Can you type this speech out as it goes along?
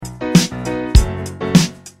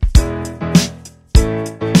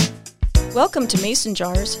Welcome to Mason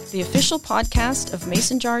Jars, the official podcast of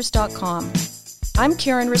masonjars.com. I'm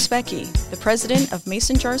Karen Respecki, the president of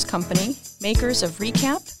Mason Jars Company, makers of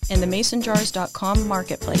Recap and the masonjars.com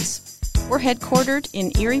marketplace. We're headquartered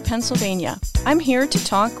in Erie, Pennsylvania. I'm here to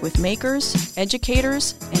talk with makers,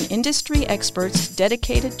 educators, and industry experts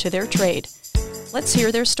dedicated to their trade. Let's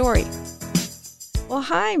hear their story. Well,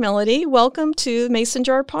 hi, Melody. Welcome to the Mason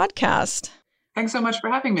Jar podcast. Thanks so much for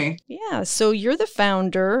having me. Yeah, so you're the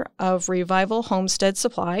founder of Revival Homestead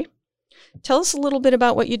Supply. Tell us a little bit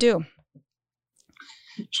about what you do.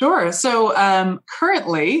 Sure. So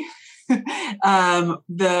currently,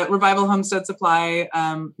 the Revival Homestead Supply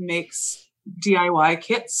makes DIY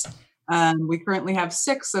kits. We currently have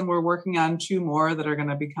 6, and we're working on 2 more that are going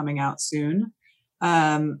to be coming out soon.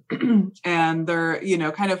 And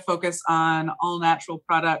they're, kind of focus on all natural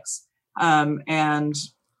products and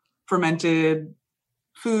fermented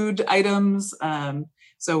food items.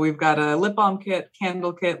 So we've got a lip balm kit,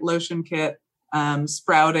 candle kit, lotion kit,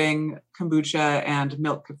 sprouting, kombucha, and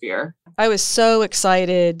milk kefir. I was so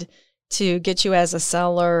excited to get you as a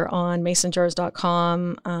seller on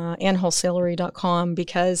masonjars.com and wholesalery.com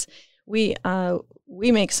because we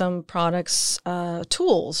make some products,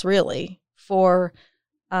 tools really for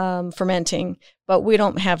fermenting, but we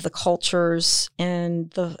don't have the cultures and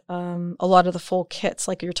the a lot of the full kits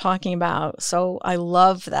like you're talking about. So I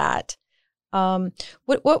love that.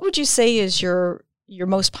 What would you say is your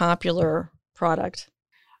most popular product?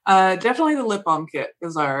 Definitely the lip balm kit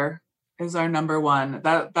is our number one.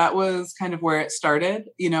 That was kind of where it started.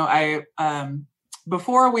 I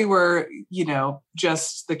before we were,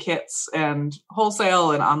 just the kits and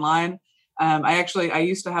wholesale and online. I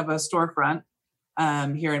used to have a storefront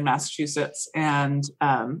here in Massachusetts, and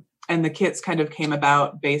the kits kind of came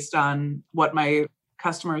about based on what my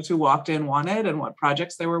customers who walked in wanted and what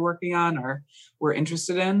projects they were working on or were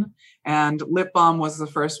interested in. And lip balm was the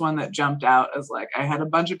first one that jumped out as like, I had a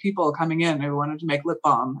bunch of people coming in who wanted to make lip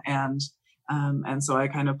balm. And so I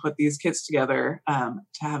kind of put these kits together to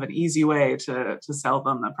have an easy way to sell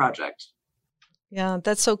them the project. Yeah,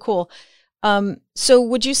 that's so cool. So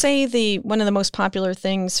would you say one of the most popular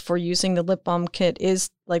things for using the lip balm kit is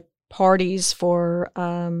like parties for,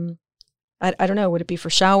 I don't know, would it be for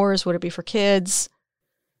showers? Would it be for kids?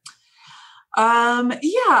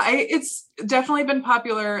 It's definitely been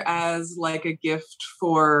popular as like a gift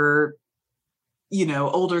for,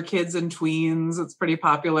 older kids and tweens. It's pretty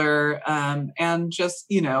popular. And just,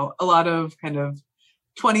 a lot of kind of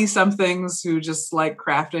 20 somethings who just like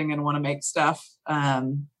crafting and want to make stuff.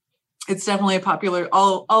 It's definitely a popular,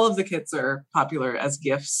 all of the kits are popular as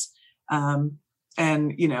gifts. And,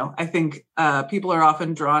 I think people are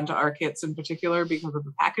often drawn to our kits in particular because of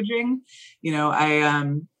the packaging.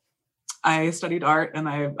 I studied art and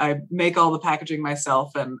I make all the packaging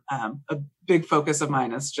myself. And a big focus of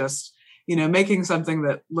mine is just, making something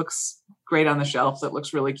that looks great on the shelf, that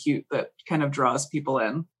looks really cute, that kind of draws people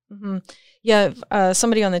in. Mm-hmm. Yeah,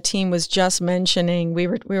 somebody on the team was just mentioning, we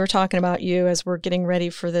were talking about you as we're getting ready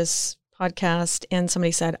for this podcast, and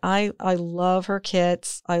somebody said, I love her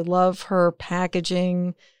kits. I love her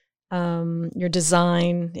packaging, your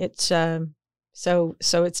design. It's so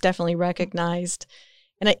it's definitely recognized.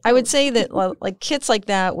 And I would say that like kits like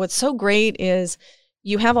that, what's so great is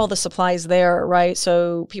you have all the supplies there, right?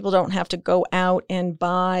 So people don't have to go out and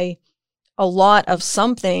buy a lot of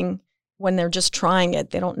something when they're just trying it.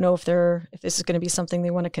 They don't know if this is going to be something they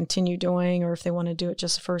want to continue doing or if they want to do it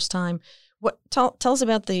just the first time. Tell us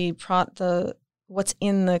about what's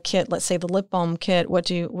in the kit. Let's say the lip balm kit. What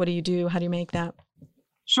do you do? How do you make that?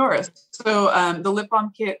 Sure. So the lip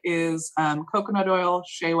balm kit is coconut oil,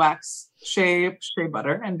 shea wax, shea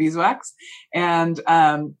butter, and beeswax. And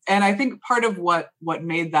I think part of what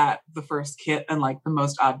made that the first kit and like the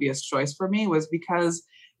most obvious choice for me was because,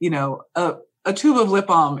 a tube of lip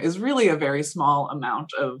balm is really a very small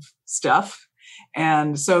amount of stuff.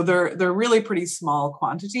 And so they're really pretty small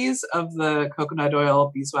quantities of the coconut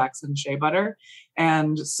oil, beeswax, and shea butter.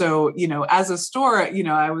 And so, as a store,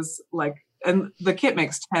 I was like, and the kit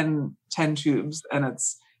makes 10 tubes, and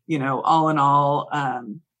it's, all in all,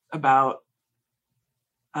 about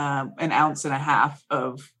an ounce and a half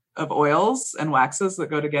of oils and waxes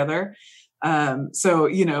that go together. So,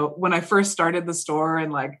 when I first started the store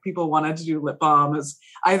and like people wanted to do lip balm, is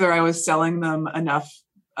either I was selling them enough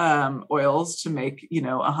oils to make,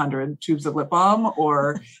 100 tubes of lip balm,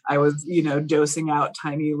 or I was, dosing out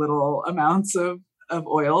tiny little amounts of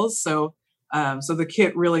oils. So the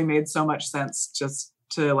kit really made so much sense just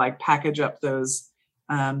to like package up those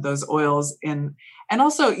oils in. And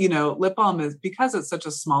also, lip balm is, because it's such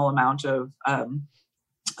a small amount of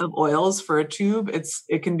of oils for a tube,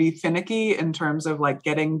 it can be finicky in terms of like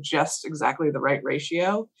getting just exactly the right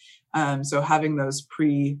ratio. So having those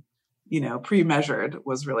pre-measured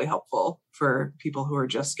was really helpful for people who are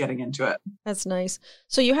just getting into it. That's nice.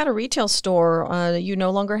 So you had a retail store. You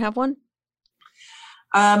no longer have one?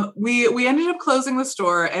 We ended up closing the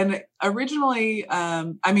store, and originally,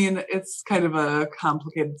 I mean, it's kind of a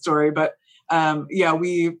complicated story, but yeah,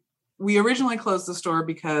 we originally closed the store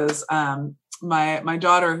because my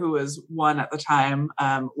daughter, who was 1 at the time,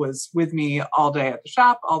 was with me all day at the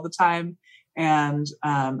shop all the time, and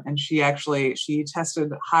she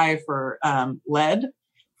tested high for lead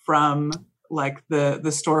from like the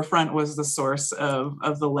storefront was the source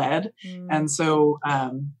of the lead, and so.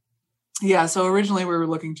 Yeah, so originally we were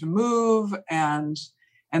looking to move, and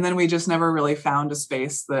then we just never really found a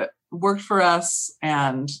space that worked for us.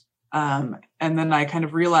 And then I kind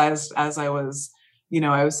of realized as I was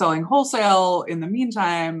selling wholesale in the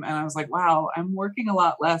meantime, and I was like, wow, I'm working a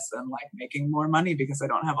lot less and like making more money because I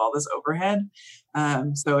don't have all this overhead.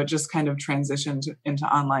 So it just kind of transitioned into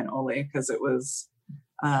online only because it was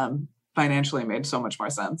financially made so much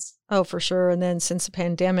more sense. Oh, for sure. And then since the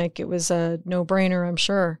pandemic, it was a no-brainer, I'm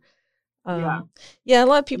sure. Yeah, a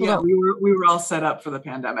lot of people don't. We were all set up for the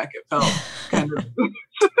pandemic. It felt kind of,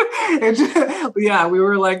 yeah, we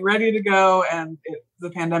were like ready to go, and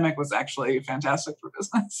the pandemic was actually fantastic for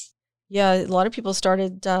business. Yeah, a lot of people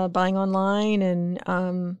started buying online, and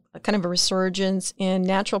kind of a resurgence in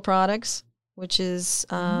natural products, which is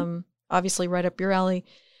obviously right up your alley.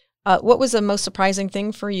 What was the most surprising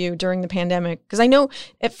thing for you during the pandemic? Because I know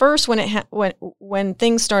at first when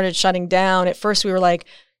things started shutting down, at first we were like,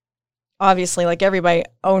 obviously, like everybody,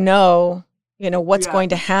 oh no, what's going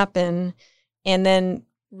to happen? And then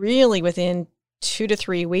really within 2 to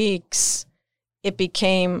 3 weeks, it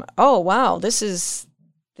became, oh wow, this is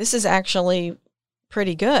actually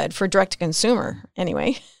pretty good for direct to consumer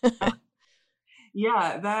anyway.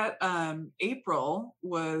 Yeah, that April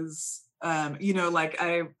was, like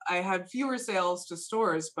I had fewer sales to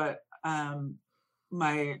stores, but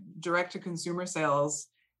my direct to consumer sales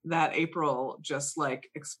that April just like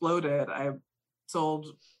exploded. I sold,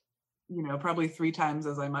 probably 3 times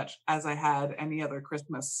as much as I had any other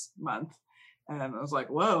Christmas month. And I was like,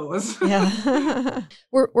 whoa. Yeah.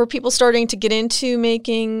 Were people starting to get into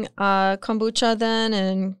making kombucha then,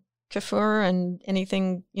 and kefir and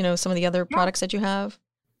anything, some of the other products that you have?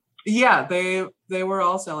 Yeah, they were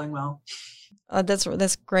all selling well.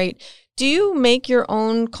 That's great. Do you make your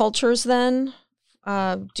own cultures then?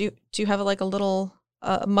 Do you have like a little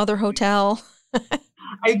mother hotel?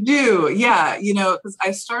 I do. Yeah. Because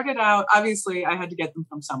I started out, obviously I had to get them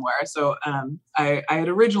from somewhere. So I had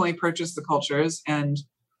originally purchased the cultures, and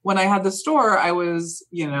when I had the store, I was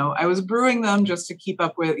brewing them just to keep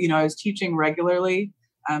up with, I was teaching regularly,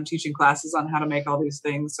 teaching classes on how to make all these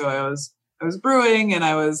things. So I was brewing, and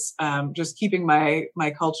I was just keeping my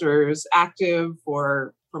cultures active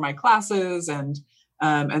for my classes, and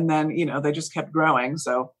then, they just kept growing.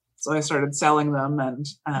 So I started selling them, and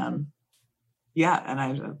and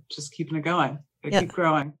I just keeping it going. Keep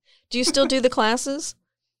growing. Do you still do the classes?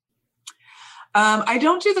 I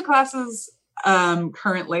don't do the classes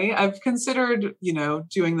currently. I've considered,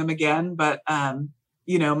 doing them again, but my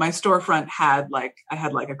storefront had I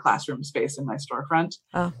had a classroom space in my storefront,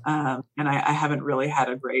 and I haven't really had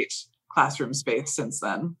a great classroom space since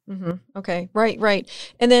then. Mm-hmm. Okay, right.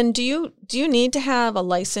 And then, do you need to have a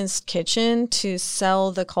licensed kitchen to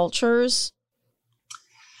sell the cultures?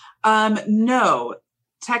 No,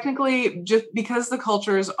 technically, just because the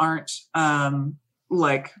cultures aren't an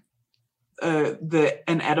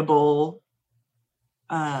edible.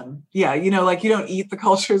 You don't eat the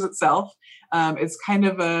cultures itself. It's kind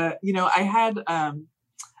of I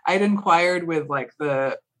had inquired with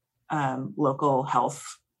the local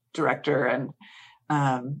health director, and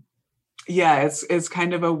it's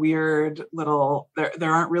kind of a weird little,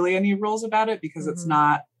 there aren't really any rules about it because it's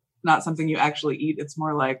not something you actually eat. It's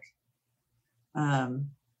more like I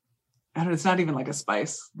don't know, it's not even like a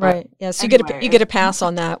spice. Right. Yeah. So anyway, you get a pass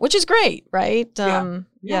on that, which is great, right? Yeah.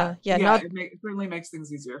 It certainly makes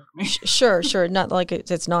things easier for me. Sure. Not like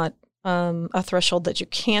it's not a threshold that you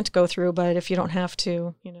can't go through, but if you don't have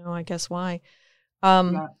to, I guess why.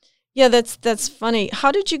 Yeah, that's funny.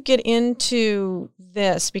 How did you get into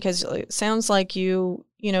this? Because it sounds like you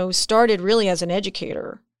started really as an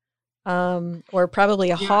educator, or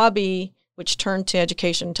probably a hobby, which turned to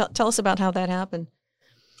education. Tell us about how that happened.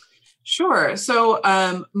 Sure. So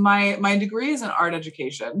my degree is in art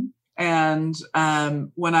education, and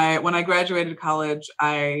when I graduated college,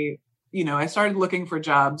 I started looking for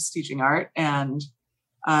jobs teaching art, and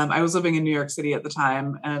I was living in New York City at the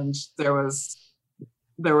time, and there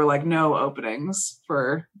were like no openings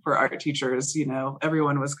for art teachers.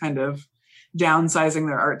 Everyone was kind of downsizing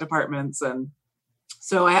their art departments, and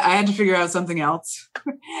so I had to figure out something else.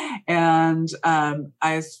 And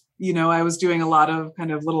I was doing a lot of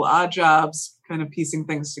kind of little odd jobs, kind of piecing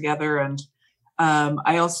things together. And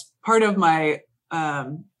I also, part of my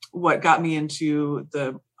what got me into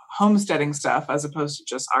the homesteading stuff as opposed to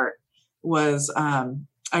just art was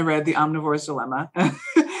I read The Omnivore's Dilemma.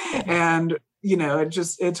 And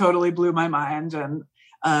it totally blew my mind. And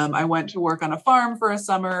I went to work on a farm for a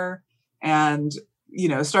summer, and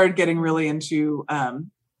started getting really into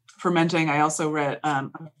fermenting. I also read, a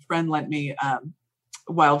friend lent me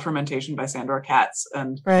Wild Fermentation by Sandor Katz.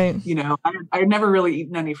 And, right. I had never really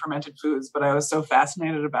eaten any fermented foods, but I was so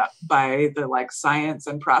fascinated by the like science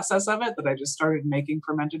and process of it that I just started making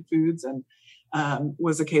fermented foods, and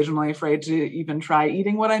was occasionally afraid to even try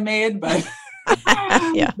eating what I made, but,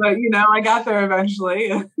 yeah. But, I got there eventually.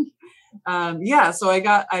 So I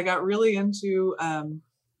got really into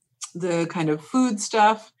the kind of food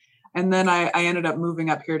stuff. And then I ended up moving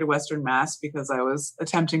up here to Western Mass because I was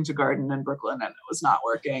attempting to garden in Brooklyn and it was not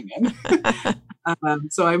working.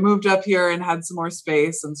 And so I moved up here and had some more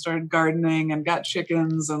space and started gardening and got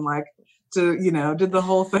chickens and did the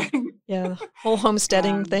whole thing. Yeah, whole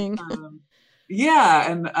homesteading thing.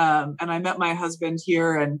 And I met my husband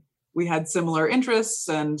here, and we had similar interests,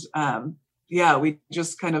 and we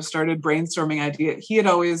just kind of started brainstorming ideas. He had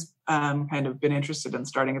always kind of been interested in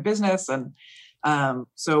starting a business, and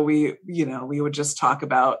so we would just talk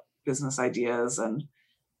about business ideas, and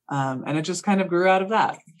it just kind of grew out of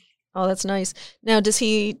that. Oh, that's nice. Now, does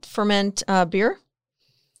he ferment beer?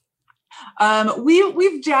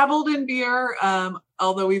 We've dabbled in beer,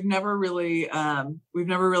 although we've never really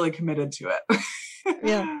committed to it.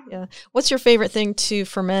 Yeah. What's your favorite thing to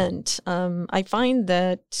ferment? I find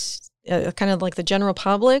that kind of like the general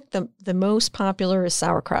public, the most popular is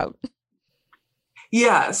sauerkraut.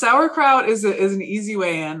 Yeah, sauerkraut is an easy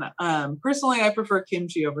way in. Personally, I prefer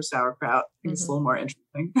kimchi over sauerkraut. I think it's a little more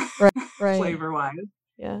interesting, right. flavor-wise.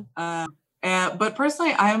 Yeah. But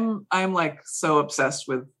personally, I'm like so obsessed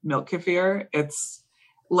with milk kefir. It's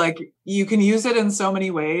like you can use it in so many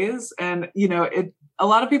ways, and a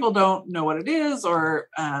lot of people don't know what it is or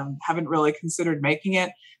haven't really considered making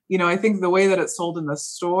it. I think the way that it's sold in the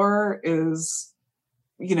store is,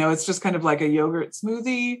 it's just kind of like a yogurt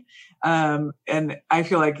smoothie. And I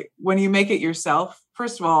feel like when you make it yourself,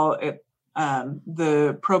 first of all,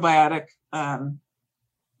 the probiotic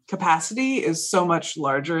capacity is so much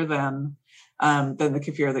larger than the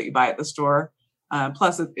kefir that you buy at the store.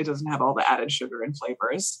 Plus, it doesn't have all the added sugar and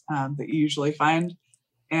flavors that you usually find.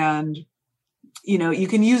 And you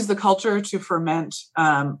can use the culture to ferment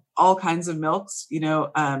all kinds of milks. You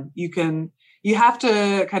have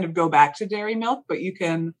to kind of go back to dairy milk, but you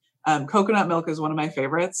can. Coconut milk is one of my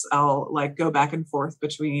favorites. I'll like go back and forth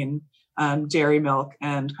between dairy milk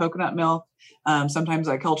and coconut milk. Sometimes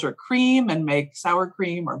I culture cream and make sour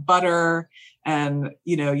cream or butter. And,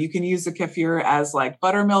 you can use the kefir as like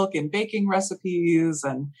buttermilk in baking recipes,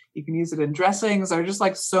 and you can use it in dressings. There are just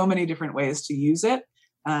like so many different ways to use it.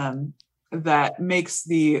 That makes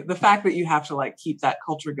the fact that you have to like keep that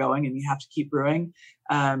culture going and you have to keep brewing,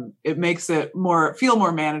 it makes it feel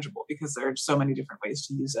more manageable because there are so many different ways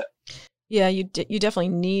to use it. Yeah, you definitely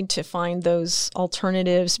need to find those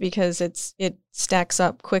alternatives because it stacks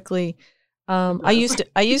up quickly. I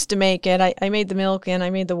used to make it. I made the milk and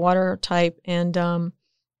I made the water type, and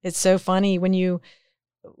it's so funny when you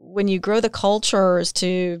grow the cultures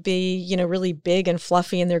to be really big and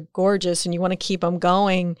fluffy and they're gorgeous and you want to keep them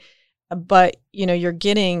going. But, you're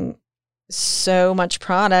getting so much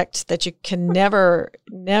product that you can never,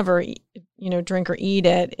 drink or eat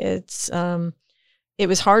it. It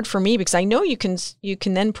was hard for me because I know you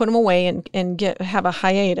can then put them away and have a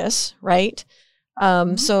hiatus, right?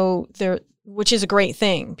 So which is a great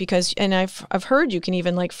thing because, and I've heard you can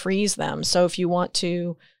even like freeze them. So if you want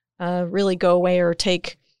to really go away or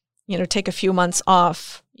take a few months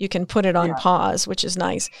off, you can put it on pause, which is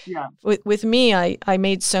nice. Yeah. With me, I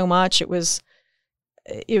made so much, it was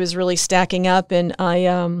really stacking up, and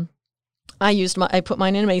I put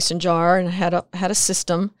mine in a mason jar and had a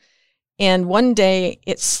system. And one day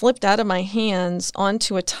it slipped out of my hands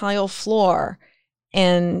onto a tile floor,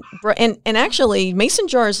 and actually mason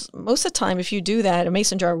jars, most of the time, if you do that, a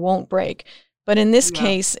mason jar won't break. But in this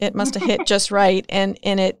case, it must have hit just right, and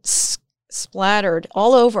it splattered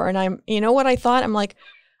all over. And what I thought? I'm like,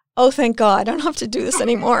 oh, thank God, I don't have to do this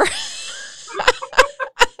anymore.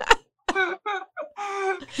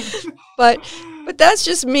 but that's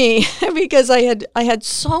just me because I had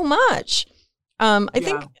so much. I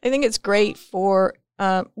think it's great for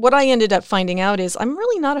what I ended up finding out is I'm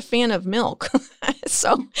really not a fan of milk.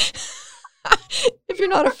 So if you're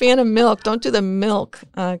not a fan of milk, don't do the milk,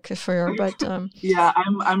 Kefir. But yeah,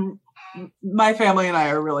 I'm. My family and I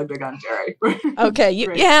are really big on dairy. Okay, you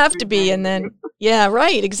have to be, and then yeah,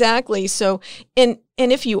 right, exactly. So, and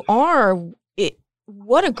if you are,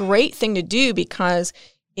 what a great thing to do because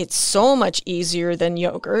it's so much easier than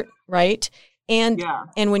yogurt, right? And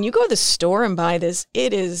when you go to the store and buy this,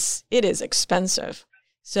 it is expensive.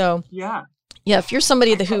 So yeah, if you're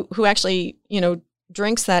somebody who actually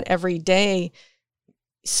drinks that every day,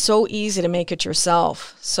 so easy to make it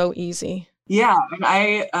yourself. So easy. Yeah, and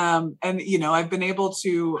I've been able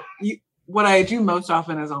to. What I do most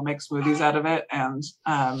often is I'll make smoothies out of it and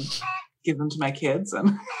give them to my kids,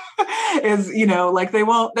 and like they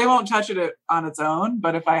won't touch it on its own.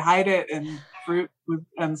 But if I hide it in fruit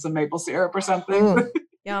and some maple syrup or something,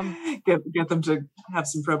 get them to have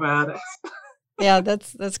some probiotics. Yeah,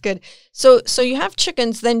 that's good. So you have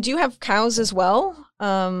chickens. Then do you have cows as well,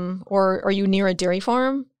 or are you near a dairy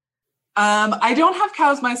farm? I don't have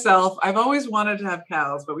cows myself. I've always wanted to have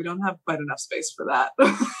cows, but we don't have quite enough space for that.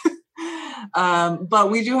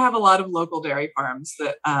 But we do have a lot of local dairy farms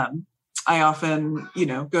that I often,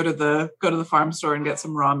 go to the farm store and get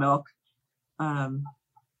some raw milk. And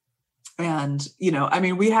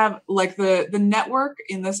we have like the network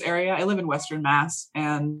in this area. I live in Western Mass,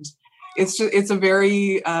 and it's a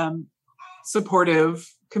very supportive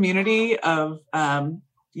community of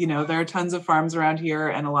there are tons of farms around here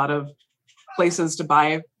and a lot of places to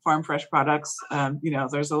buy farm fresh products.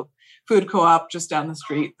 There's a food co-op just down the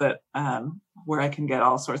street that where I can get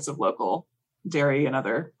all sorts of local dairy and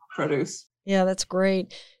other produce. Yeah, that's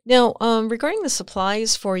great. Now, regarding the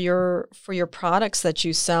supplies for your products that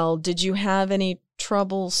you sell, did you have any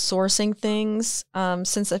trouble sourcing things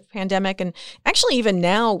since the pandemic? And actually, even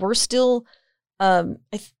now, we're still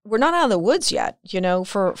we're not out of the woods yet.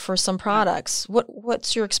 For some products.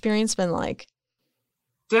 What's your experience been like?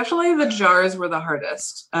 Definitely, the jars were the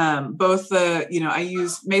hardest. Both I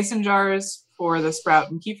use mason jars for the sprout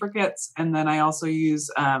and kefir kits, and then I also use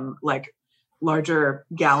larger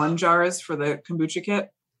gallon jars for the kombucha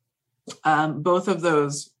kit. Both of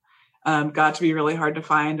those got to be really hard to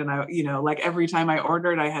find. And I, every time I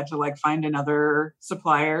ordered, I had to find another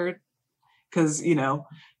supplier because,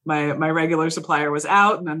 my regular supplier was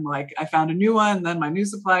out, and then I found a new one, and then my new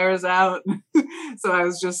supplier is out. So I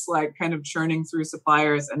was just kind of churning through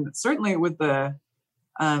suppliers. And certainly with the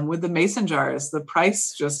mason jars, the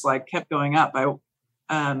price just kept going up. I,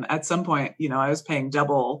 at some point, I was paying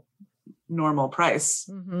double normal price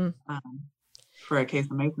for a case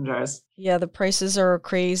of mason jars. Yeah, the prices are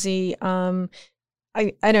crazy.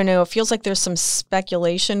 I don't know. It feels like there's some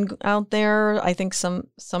speculation out there. I think some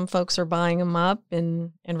folks are buying them up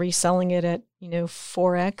and reselling it at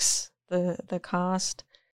 4x the cost.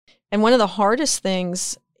 And one of the hardest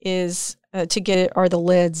things is to get it are the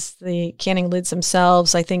lids, the canning lids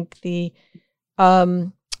themselves. I think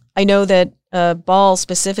I know that Ball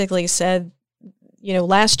specifically said,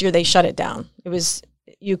 last year they shut it down.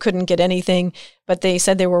 You couldn't get anything, but they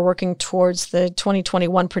said they were working towards the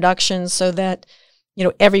 2021 production so that,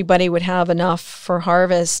 everybody would have enough for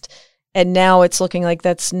harvest. And now it's looking like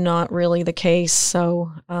that's not really the case.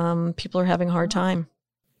 So people are having a hard time.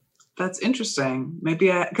 That's interesting.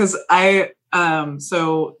 Maybe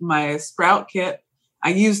so my sprout kit, I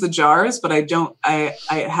use the jars, but it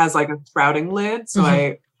has a sprouting lid. So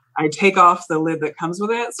I take off the lid that comes with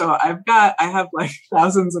it. So I have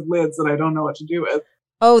thousands of lids that I don't know what to do with.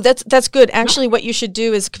 Oh, that's good. Actually, what you should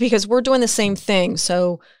do is, because we're doing the same thing.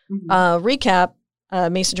 So Recap,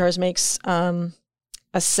 Mason Jars makes a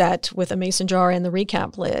set with a mason jar and the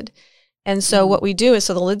Recap lid. And so what we do is,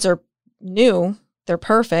 so the lids are new, they're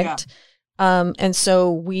perfect. Yeah. And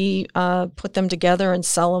so we put them together and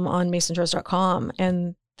sell them on masonjars.com,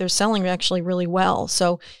 and they're selling actually really well.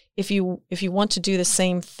 So if you want to do the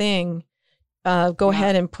same thing, go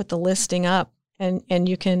ahead and put the listing up, and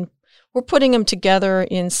you can. We're putting them together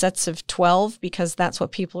in sets of 12 because that's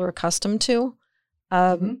what people are accustomed to.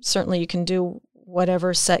 Certainly, you can do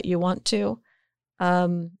whatever set you want to,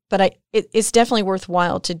 but it's definitely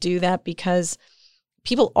worthwhile to do that because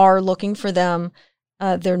people are looking for them.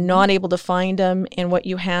 They're not able to find them, and what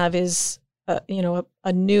you have is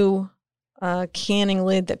a new canning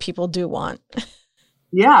lid that people do want.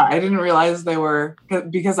 Yeah, I didn't realize they were,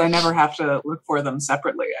 because I never have to look for them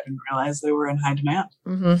separately. I didn't realize they were in high demand.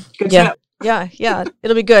 Good tip. Yeah,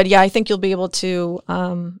 it'll be good. Yeah, I think you'll be able to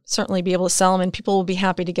certainly be able to sell them, and people will be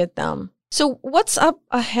happy to get them. So what's up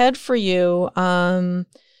ahead for you? So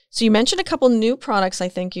you mentioned a couple new products. I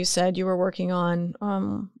think you said you were working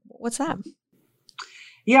on. What's that?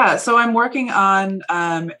 Yeah, so I'm working on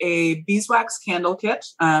a beeswax candle kit.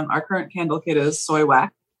 Our current candle kit is soy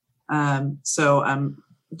wax. So I'm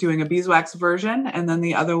doing a beeswax version, and then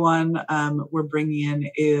the other one we're bringing in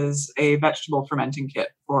is a vegetable fermenting kit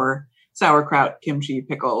for sauerkraut, kimchi,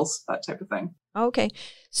 pickles, that type of thing. Okay.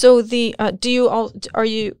 So do you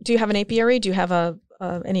have an apiary? Do you have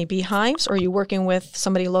any beehives? Or are you working with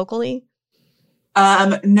somebody locally?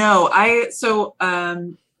 No, I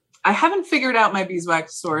haven't figured out my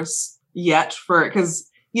beeswax source yet because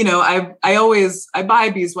I buy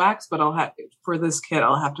beeswax, but for this kit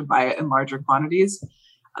I'll have to buy it in larger quantities.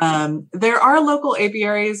 There are local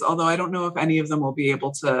apiaries, although I don't know if any of them will be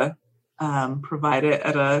able to provide it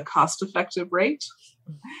at a cost-effective rate.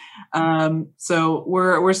 So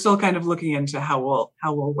we're still kind of looking into how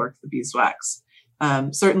we'll work the beeswax.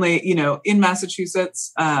 Certainly, in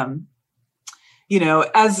Massachusetts, as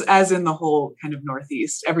in the whole kind of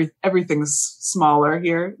Northeast, everything's smaller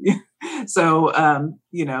here. So,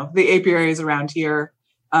 the apiaries around here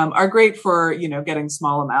are great for, getting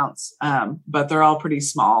small amounts, but they're all pretty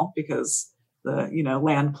small because the,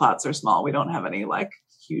 land plots are small. We don't have any like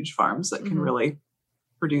huge farms that can really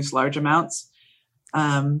produce large amounts.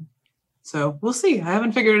 So we'll see. I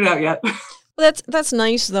haven't figured it out yet. Well, that's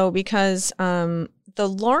nice though, because the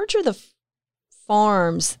larger the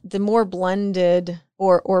farms, the more blended,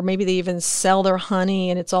 or maybe they even sell their honey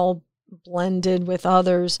and it's all blended with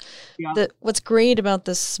others. Yeah. What's great about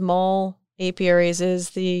the small apiaries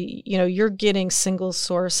is you're getting single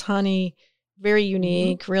source honey, very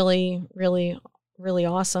unique, really, really, really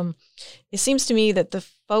awesome. It seems to me that the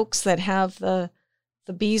folks that have the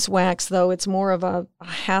beeswax, though, it's more of a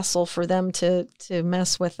hassle for them to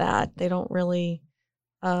mess with that. They don't really.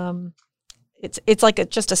 It's like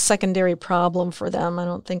just a secondary problem for them. I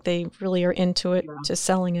don't think they really are into it to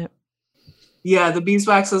selling it. Yeah, the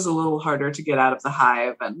beeswax is a little harder to get out of the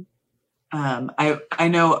hive, and I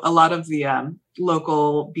know a lot of the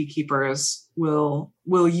local beekeepers will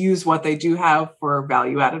use what they do have for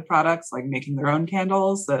value-added products, like making their own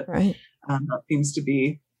candles. That seems to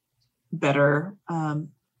be better.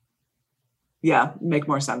 Make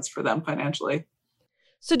more sense for them financially.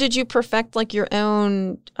 So did you perfect like your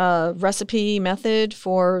own recipe method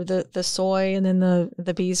for the soy and then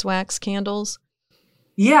the beeswax candles?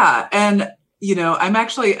 Yeah. And,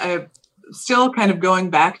 I'm still kind of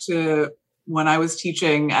going back to when I was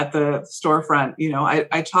teaching at the storefront.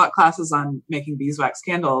 I taught classes on making beeswax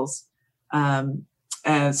candles. And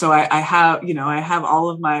so I have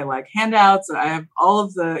all of my like handouts. I have all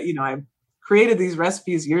of the, I created these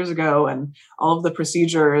recipes years ago and all of the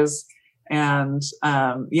procedures. And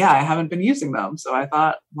I haven't been using them. So I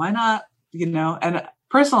thought, why not? And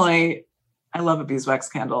personally, I love a beeswax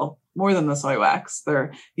candle more than the soy wax.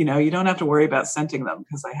 They're, you don't have to worry about scenting them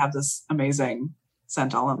because they have this amazing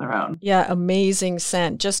scent all on their own. Yeah, amazing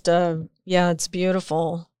scent. Just it's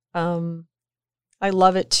beautiful. I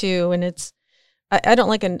love it too. And I don't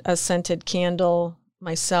like a scented candle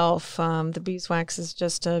myself. The beeswax is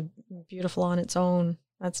just beautiful on its own.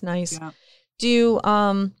 That's nice. Yeah. Do you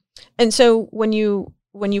and so when you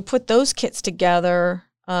put those kits together,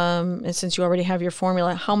 and since you already have your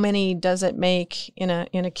formula, how many does it make in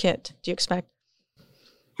a kit? Do you expect?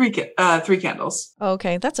 3 candles.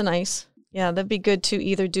 Okay, that's a nice. Yeah, that'd be good to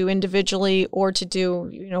either do individually or to do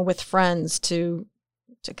with friends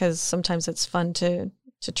because sometimes it's fun to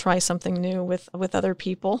try something new with other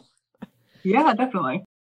people. Yeah, definitely.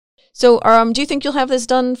 So, do you think you'll have this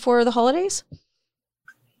done for the holidays?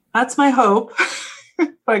 That's my hope.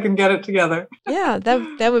 If I can get it together. Yeah,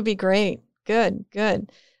 that would be great. Good. Do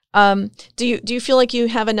you feel like you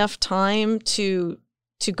have enough time to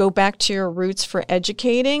go back to your roots for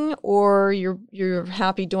educating, or you're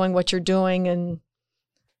happy doing what you're doing and?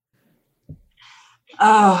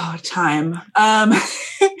 Oh, time.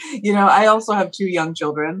 I also have 2 young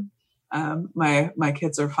children. My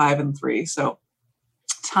kids are 5 and 3, so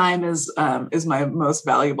time is my most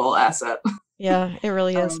valuable asset. Yeah, it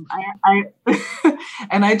really is.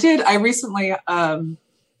 I recently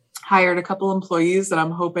hired a couple employees that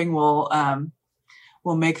I'm hoping will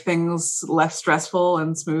make things less stressful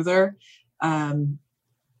and smoother. I'm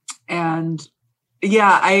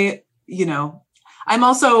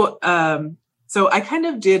also, so I kind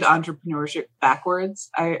of did entrepreneurship backwards.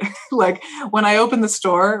 I like when I opened the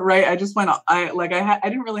store, right? I just I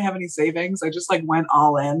didn't really have any savings. I just like went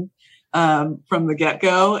all in from the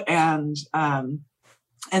get-go. And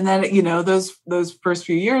then, those first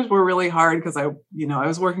few years were really hard because I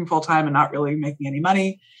was working full time and not really making any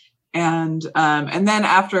money. And then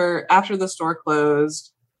after the store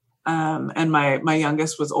closed, and my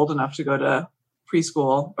youngest was old enough to go to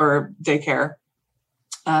preschool or daycare,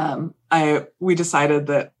 we decided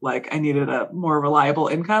that like I needed a more reliable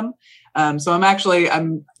income. So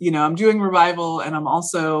I'm doing Revival, and I'm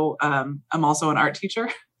also an art teacher.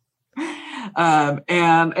 And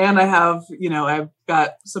I have, I've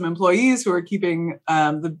got some employees who are keeping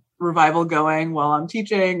the Revival going while I'm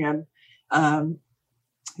teaching. And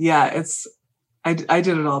I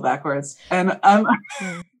did it all backwards. And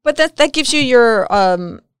but that gives you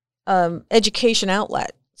your education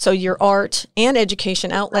outlet. So your art and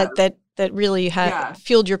education outlet that really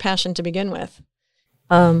fueled your passion to begin with.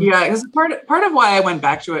 Because part of why I went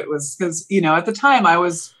back to it was because, at the time I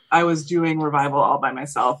was doing Revival all by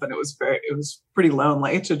myself, and it was pretty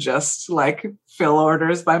lonely to just like fill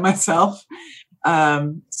orders by myself.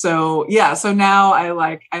 So now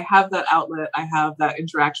I have that outlet, I have that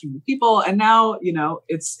interaction with people, and now,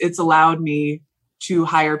 it's allowed me to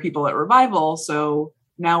hire people at Revival. So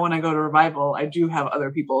now when I go to Revival, I do have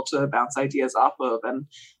other people to bounce ideas off of, and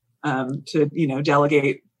to,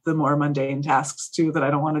 delegate the more mundane tasks too that I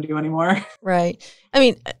don't want to do anymore. Right. I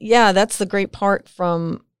mean, yeah, that's the great part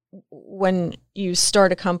from when you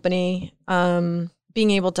start a company.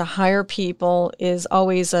 Being able to hire people is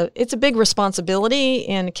always it's a big responsibility,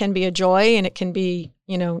 and it can be a joy, and it can be,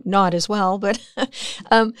 not as well, but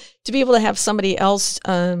to be able to have somebody else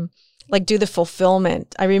like do the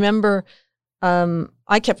fulfillment. I remember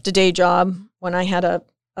I kept a day job when I had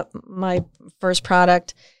my first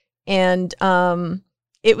product, and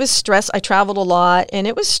it was stress. I traveled a lot, and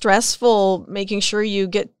it was stressful making sure you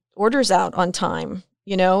get orders out on time,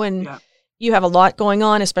 and you have a lot going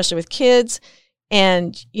on, especially with kids.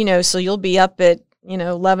 And, so you'll be up at,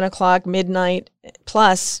 11 o'clock, midnight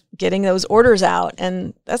plus getting those orders out.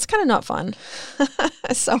 And that's kind of not fun.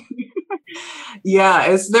 So.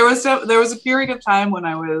 Yeah, there was a period of time when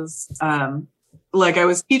I was I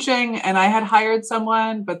was teaching, and I had hired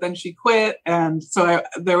someone, but then she quit. And so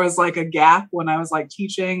there was like a gap when I was like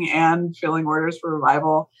teaching and filling orders for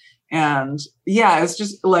Revival. And it's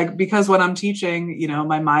just like, because when I'm teaching,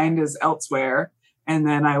 my mind is elsewhere. And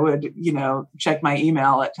then I would, check my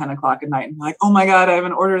email at 10 o'clock at night and be like, oh my God, I have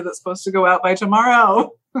an order that's supposed to go out by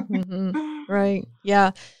tomorrow. Mm-hmm. Right.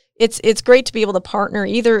 Yeah. It's great to be able to partner,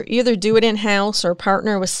 either do it in-house or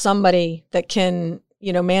partner with somebody that can,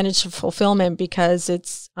 manage fulfillment, because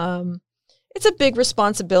it's a big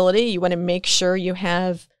responsibility. You want to make sure you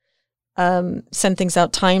have send things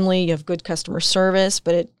out timely, you have good customer service,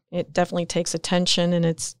 but it definitely takes attention, and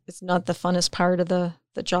it's not the funnest part of the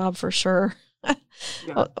job for sure.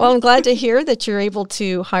 Yeah. Well, I'm glad to hear that you're able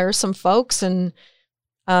to hire some folks and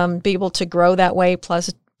be able to grow that way,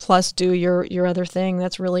 plus do your other thing.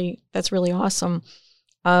 That's really awesome.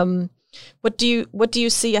 What do you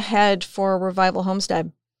see ahead for Revival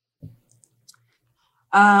Homestead?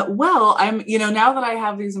 Well, I'm, now that I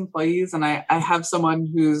have these employees, and I have someone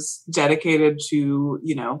who's dedicated to,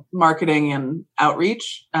 marketing and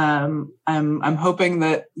outreach, I'm hoping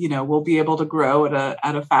that, we'll be able to grow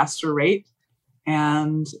at a faster rate.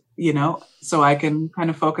 And, so I can kind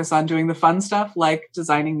of focus on doing the fun stuff, like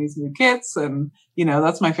designing these new kits. And,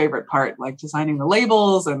 that's my favorite part, like designing the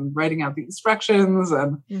labels and writing out the instructions.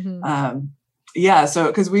 And, mm-hmm. So,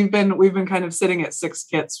 because we've been kind of sitting at 6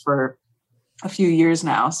 kits for a few years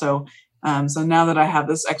now. So now that I have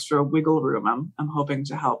this extra wiggle room, I'm hoping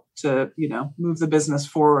to help to, move the business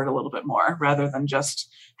forward a little bit more, rather than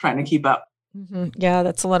just trying to keep up. Mm-hmm. Yeah,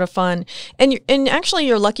 that's a lot of fun. And actually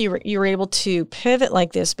you're lucky you're able to pivot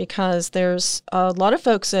like this, because there's a lot of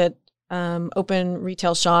folks that open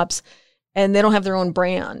retail shops and they don't have their own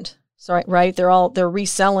brand. So right, they're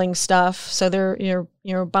reselling stuff. So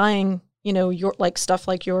you're buying, your like stuff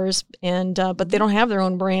like yours, and but they don't have their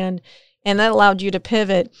own brand, and that allowed you to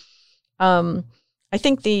pivot. I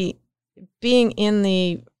think being in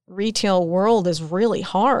the retail world is really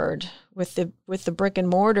hard with the brick and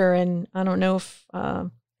mortar, and I don't know if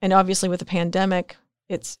and obviously with the pandemic,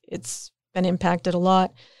 it's been impacted a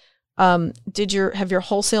lot. Have your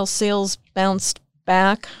wholesale sales bounced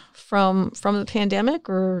back from the pandemic,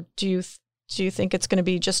 or do you think it's going to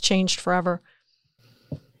be just changed forever?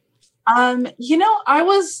 I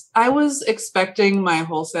was expecting my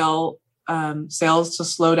wholesale sales to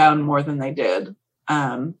slow down more than they did.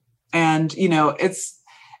 And it's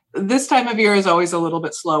this time of year is always a little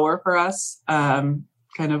bit slower for us, kind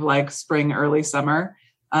of like spring, early summer.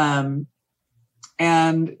 So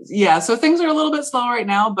things are a little bit slow right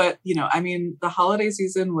now, but the holiday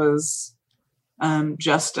season was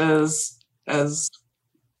just as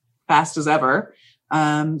fast as ever.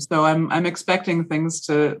 So I'm expecting things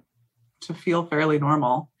to to feel fairly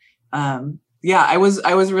normal. Yeah, I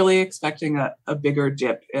was really expecting a bigger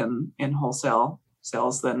dip in wholesale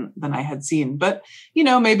sales than I had seen, but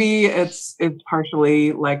maybe it's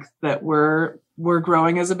partially like that we're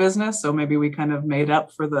growing as a business, so maybe we kind of made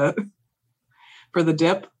up for the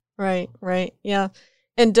dip. Right, yeah.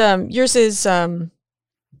 And yours is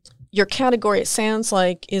your category. It sounds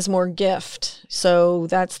like is more gift, so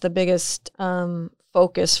that's the biggest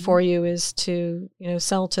focus for you, is to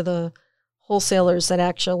sell to the wholesalers that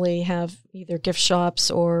actually have either gift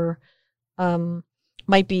shops or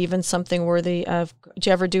might be even something worthy of. Do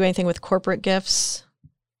you ever do anything with corporate gifts?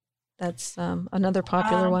 That's another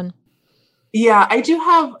popular one. Yeah, I do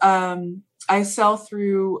have. I sell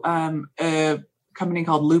through a company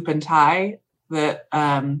called Loop and Tie that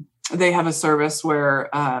they have a service where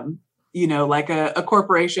like a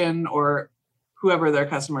corporation or whoever their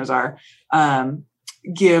customers are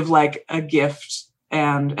give like a gift,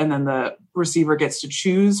 and then the receiver gets to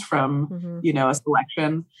choose from a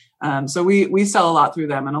selection. So we sell a lot through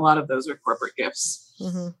them, and a lot of those are corporate gifts.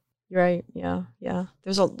 Mm-hmm. Right. Yeah.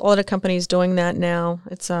 There's a lot of companies doing that now.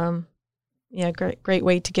 It's great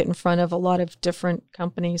way to get in front of a lot of different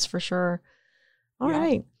companies for sure. All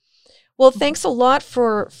right. Well, thanks a lot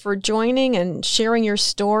for joining and sharing your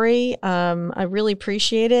story. I really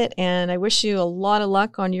appreciate it, and I wish you a lot of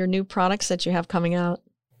luck on your new products that you have coming out.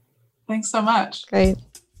 Thanks so much. Great.